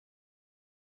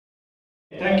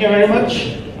Thank you very much,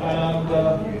 and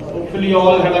hopefully you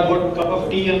all had a good cup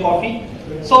of tea and coffee.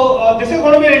 So this is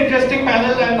going to be an interesting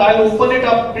panel, and I'll open it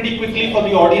up pretty quickly for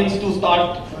the audience to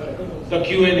start the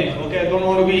Q&A. Okay, I don't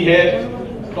want to be here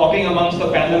talking amongst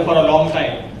the panel for a long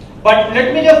time. But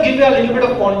let me just give you a little bit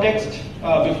of context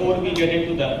before we get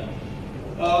into that.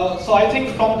 So I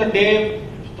think from the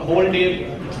whole day,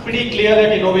 it's pretty clear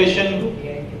that innovation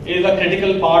is a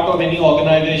critical part of any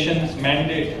organization's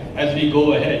mandate as we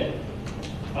go ahead.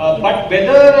 But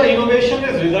whether innovation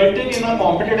is resulting in a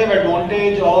competitive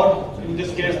advantage or in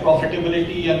this case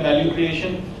profitability and value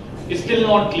creation is still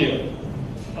not clear.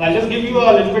 And I'll just give you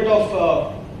a little bit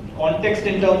of context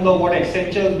in terms of what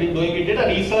Accenture has been doing. We did a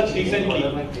research recently,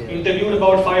 interviewed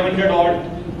about 500 odd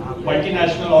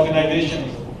multinational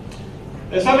organizations.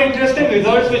 There's some interesting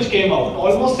results which came out.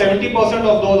 Almost 70%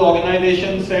 of those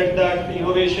organizations said that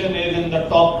innovation is in the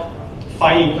top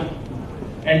 5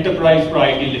 enterprise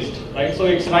priority list, right? So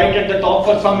it's right at the top.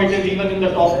 For some, it is even in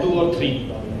the top 2 or 3.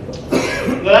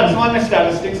 So that's one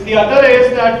statistics. The other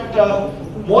is that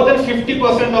more than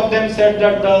 50% of them said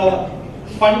that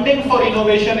the funding for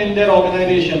innovation in their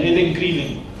organization is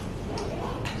increasing.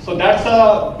 So that's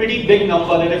a pretty big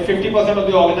number. That if 50% of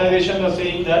the organizations are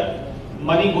saying that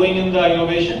money going in the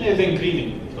innovation is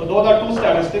increasing. So those are 2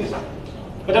 statistics.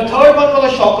 But the third one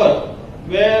was a shocker,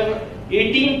 where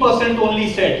 18%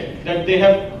 only said that they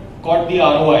have got the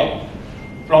ROI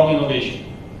from innovation.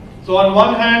 So on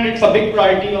one hand, it's a big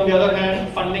priority. On the other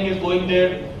hand, funding is going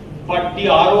there, but the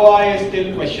ROI is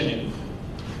still questionable.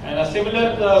 And a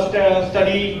similar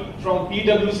study from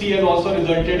PwC has also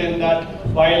resulted in that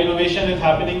while innovation is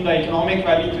happening, the economic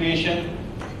value creation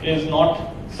is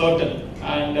not certain.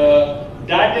 And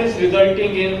that is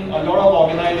resulting in a lot of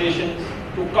organizations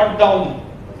to cut down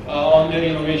on their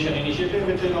innovation initiative,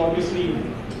 which is obviously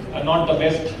not the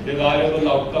best desirable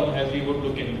outcome as we would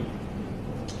look into.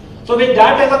 So with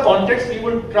that as a context, we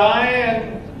will try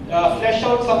and flesh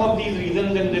out some of these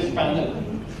reasons in this panel.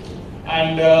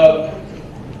 And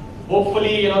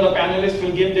hopefully, the panelists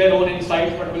will give their own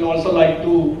insights, but we'll also like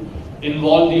to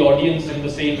involve the audience in the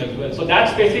same as well. So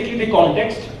that's basically the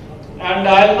context. And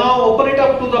I'll now open it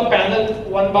up to the panel.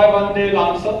 One by one they'll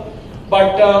answer.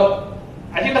 But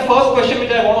I think the first question which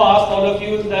I want to ask all of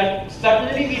you is that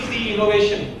suddenly we see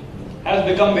innovation has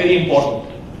become very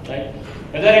important, right?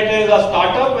 Whether it is a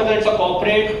startup, whether it's a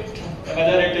corporate,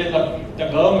 whether it is the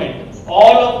government,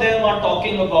 all of them are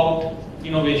talking about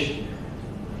innovation.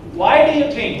 Why do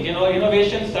you think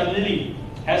innovation suddenly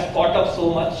has caught up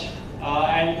so much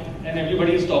and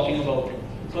everybody is talking about it?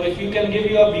 So if you can give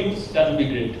your views, that would be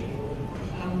great.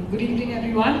 Good evening,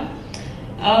 everyone.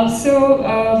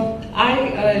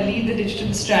 I lead the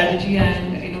digital strategy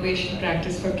and innovation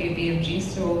practice for KPMG.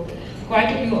 So quite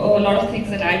a lot of things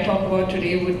that I talk about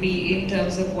today would be in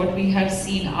terms of what we have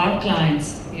seen our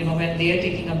clients, when they are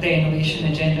taking up their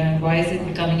innovation agenda and why is it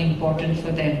becoming important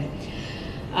for them.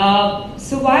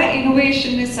 So why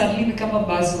innovation has suddenly become a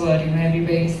buzzword,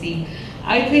 everywhere you see.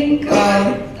 I think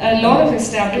a lot of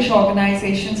established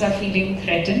organizations are feeling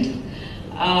threatened.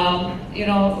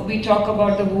 We talk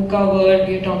about the VUCA word,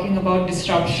 we are talking about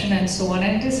disruption and so on,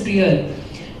 and it is real.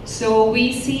 So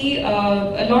we see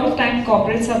a lot of time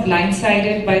corporates are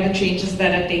blindsided by the changes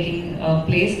that are taking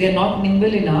place. They are not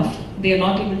nimble enough, they are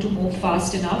not able to move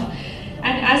fast enough.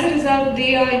 And as a result,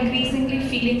 they are increasingly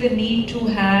feeling the need to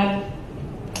have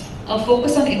a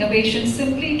focus on innovation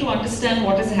simply to understand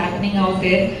what is happening out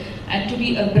there and to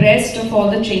be abreast of all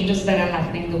the changes that are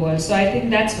happening in the world. So I think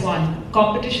that's one.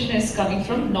 Competition is coming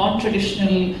from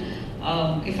non-traditional,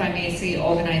 if I may say,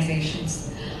 organizations.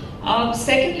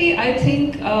 Secondly, I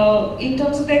think in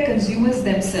terms of their consumers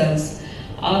themselves,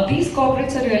 these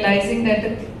corporates are realizing that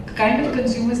the kind of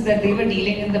consumers that they were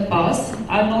dealing in the past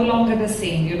are no longer the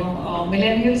same.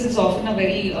 Millennials is often a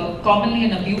very commonly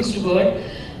an abused word.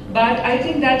 But I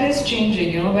think that is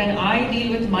changing. When I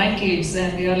deal with my kids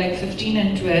and they are like 15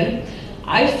 and 12,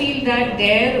 I feel that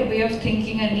their way of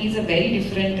thinking and needs are very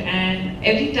different. And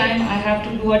every time I have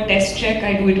to do a test check,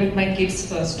 I do it with my kids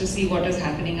first to see what is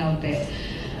happening out there.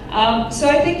 So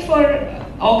I think for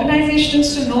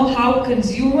organizations to know how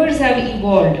consumers have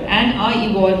evolved and are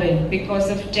evolving because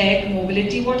of tech,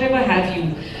 mobility, whatever have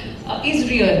you, is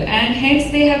real, and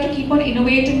hence they have to keep on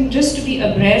innovating just to be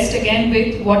abreast again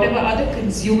with whatever other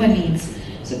consumer needs.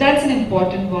 So that's an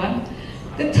important one.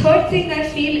 The third thing I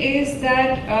feel is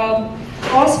that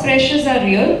cost pressures are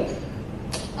real.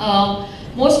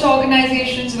 Most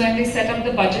organizations, when they set up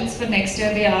the budgets for next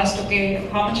year, they asked, okay,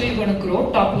 how much are you going to grow?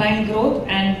 Top line growth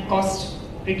and cost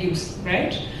reduce,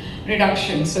 right?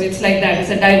 Reduction. So it's like that. It's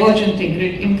a divergent thing.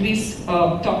 Increase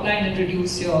top line and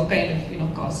reduce your kind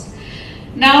of cost.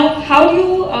 Now, how do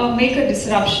you make a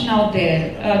disruption out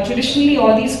there? Traditionally,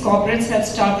 all these corporates have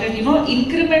started,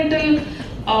 incremental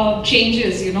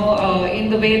changes, in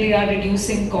the way they are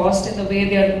reducing cost, in the way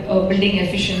they are building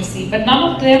efficiency. But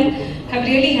none of them have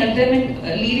really helped them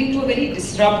in leading to a very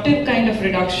disruptive kind of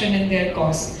reduction in their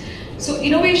costs. So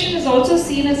innovation is also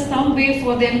seen as some way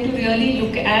for them to really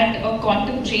look at a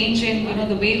quantum change in,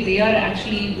 the way they are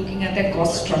actually looking at their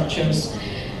cost structures.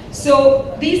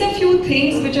 So these are few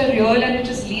things which are real and which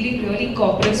is leading really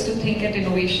corporates to think at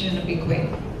innovation in a big way.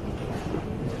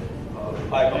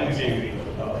 I completely agree.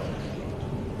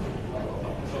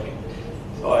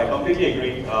 So I completely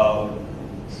agree.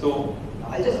 So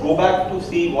I'll just go back to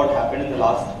see what happened in the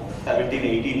last 17,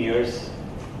 18 years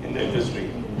in the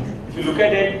industry. If you look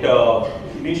at it,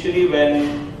 initially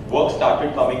when work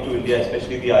started coming to India,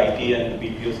 especially the IT and the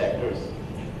BPO sectors,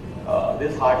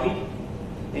 there's hardly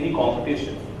any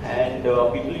competition. And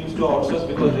people used to outsource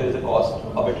because there is a cost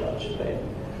arbitrage,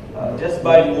 right? Just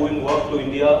by moving work to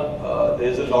India,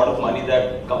 there's a lot of money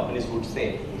that companies would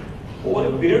save.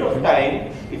 Over a period of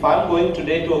time, if I'm going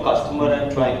today to a customer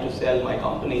and trying to sell my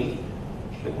company,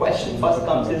 the question first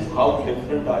comes is, how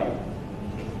different are you,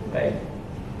 right?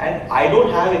 And I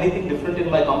don't have anything different in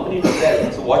my company to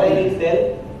sell. So what I will sell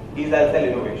is I'll sell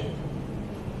innovation.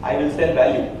 I will sell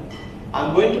value.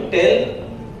 I'm going to tell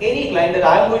any client that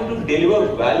I'm going to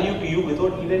deliver value to you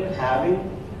without even having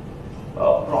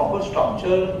a proper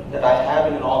structure that I have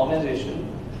in an organization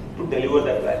to deliver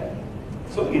that value.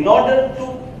 So in order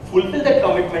to fulfill that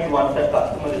commitment once that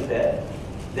customer is there,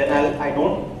 then I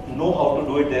don't know how to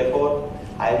do it. Therefore,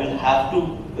 I will have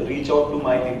to reach out to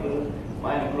my people,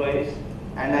 my employees,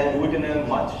 and I'll do it in a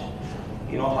much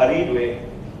hurried way.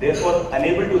 Therefore,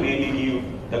 unable to really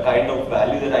give the kind of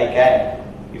value that I can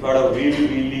if I were to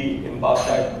really embark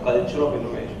that culture of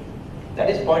innovation. That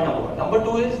is point number one. Number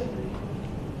two is,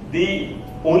 the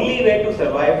only way to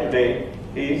survive today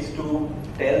is to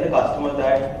tell the customer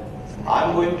that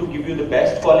I'm going to give you the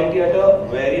best quality at a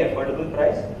very affordable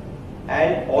price,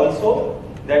 and also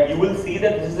that you will see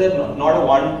that this is not a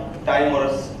one-time or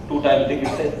a two-time thing.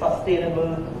 It's a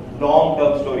sustainable,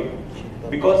 long-term story.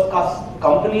 Because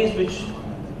companies which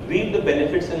reap the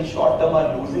benefits in short term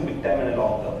are losing big time in a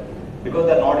long term, because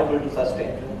they're not able to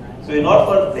sustain. So in order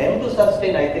for them to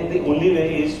sustain, I think the only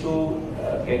way is to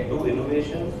get to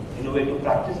innovation, innovative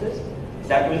practices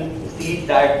that will see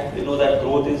that that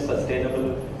growth is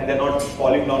sustainable and they're not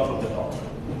falling down from the top.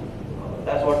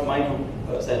 That's what my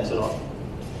sense on.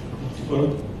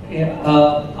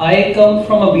 Yeah, I come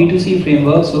from a B2C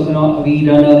framework, so we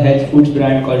run a health foods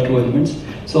brand called True Elements.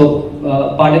 So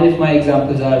pardon if my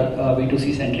examples are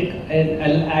B2C centric, and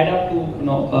I'll add up to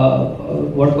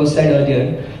what was said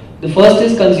earlier. The first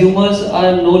is, consumers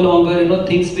are no longer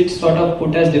things which sort of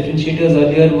put as differentiators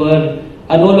earlier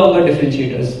are no longer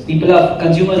differentiators.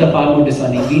 Consumers are far more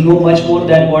discerning. We know much more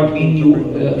than what we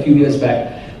knew a few years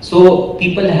back. So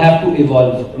people have to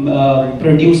evolve.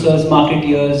 Producers,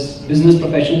 marketeers, business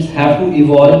professionals have to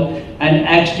evolve and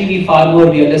actually be far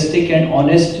more realistic and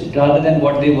honest rather than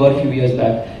what they were a few years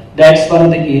back. That's one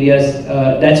of the areas.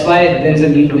 That's why there is a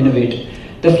need to innovate.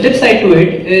 The flip side to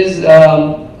it is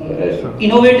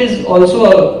innovate is also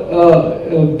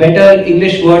a better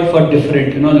English word for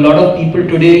different. A lot of people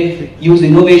today use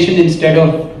innovation instead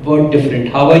of word different.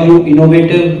 How are you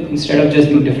innovative instead of just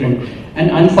being different? And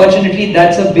unfortunately,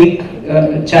 that's a big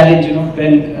challenge.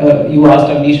 When you asked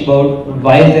Avnish about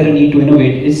why is there a need to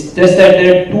innovate, it's just that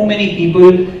there are too many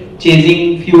people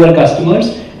chasing fewer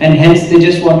customers, and hence they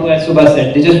just want to, as Subha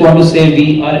said, they just want to say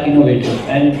we are innovative,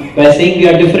 and by saying we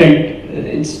are different,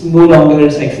 it's no longer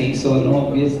sexy. So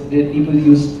people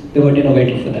use the word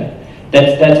innovative for that.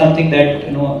 That's something that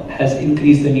has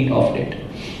increased the need of it,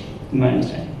 in my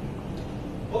understanding.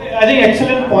 Okay, I think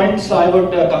excellent points. I would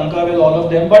concur with all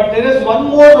of them, but there is one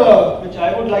more which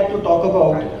I would like to talk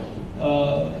about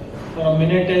for a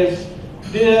minute is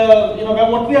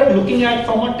what we are looking at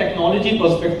from a technology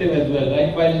perspective as well,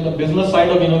 right? While the business side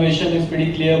of innovation is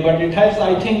pretty clear, but it has,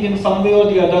 I think, in some way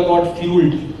or the other got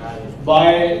fueled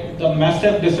by the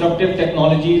massive disruptive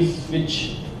technologies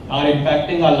which are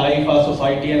impacting our life, our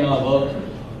society and our work.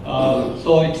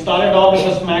 So it started off with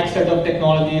a smack set of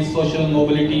technologies, social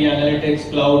mobility, analytics,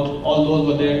 cloud, all those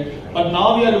were there. But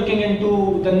now we are looking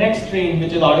into the next train,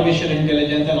 which is artificial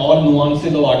intelligence and all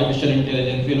nuances of artificial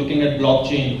intelligence. We're looking at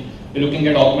blockchain, we're looking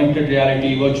at augmented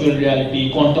reality, virtual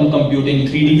reality, quantum computing,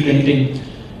 3D printing.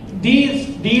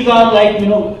 These are like,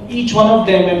 each one of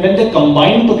them, and when they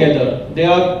combine together, they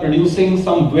are producing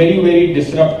some very, very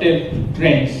disruptive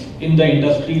trends in the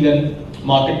industries and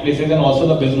marketplaces and also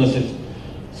the businesses.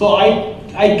 So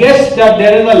I guess that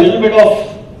there is a little bit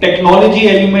of technology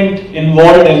element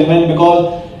involved as well,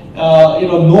 because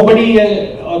nobody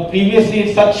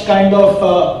previously such kind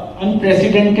of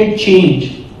unprecedented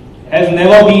change has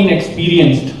never been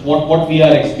experienced, what we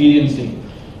are experiencing.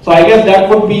 So I guess that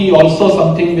would be also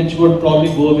something which would probably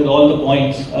go with all the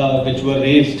points which were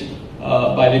raised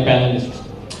by the panelists.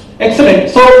 Excellent.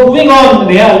 So moving on,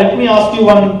 Neha, let me ask you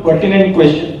one pertinent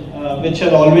question which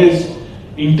has always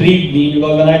intrigued me,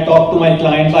 because when I talk to my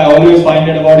clients, I always find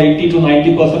that about 80 to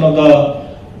 90% of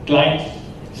the clients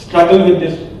struggle with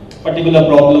this particular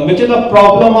problem, which is a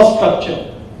problem of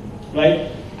structure, right?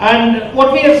 And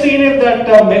what we have seen is that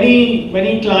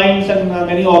many clients and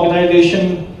many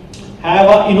organizations have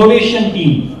an innovation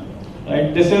team,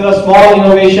 right? This is a small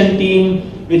innovation team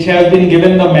which has been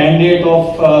given the mandate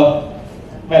of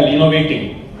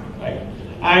innovating, right?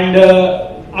 And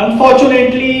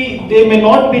unfortunately, they may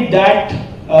not be that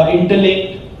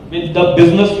interlinked with the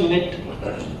business unit,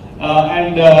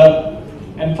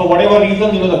 and for whatever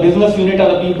reason, the business unit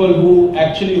are the people who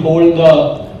actually hold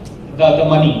the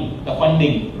money, the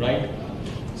funding, right?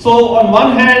 So on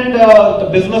one hand, the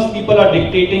business people are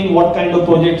dictating what kind of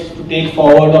projects to take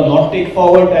forward or not take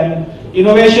forward, and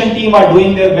innovation team are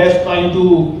doing their best trying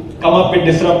to come up with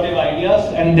disruptive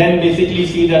ideas, and then basically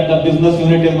see that the business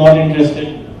unit is not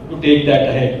interested to take that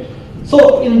ahead.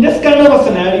 So in this kind of a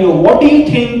scenario, what do you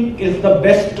think is the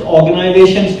best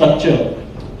organization structure?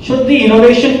 Should the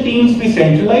innovation teams be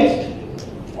centralized,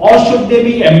 or should they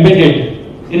be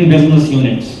embedded in business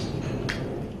units?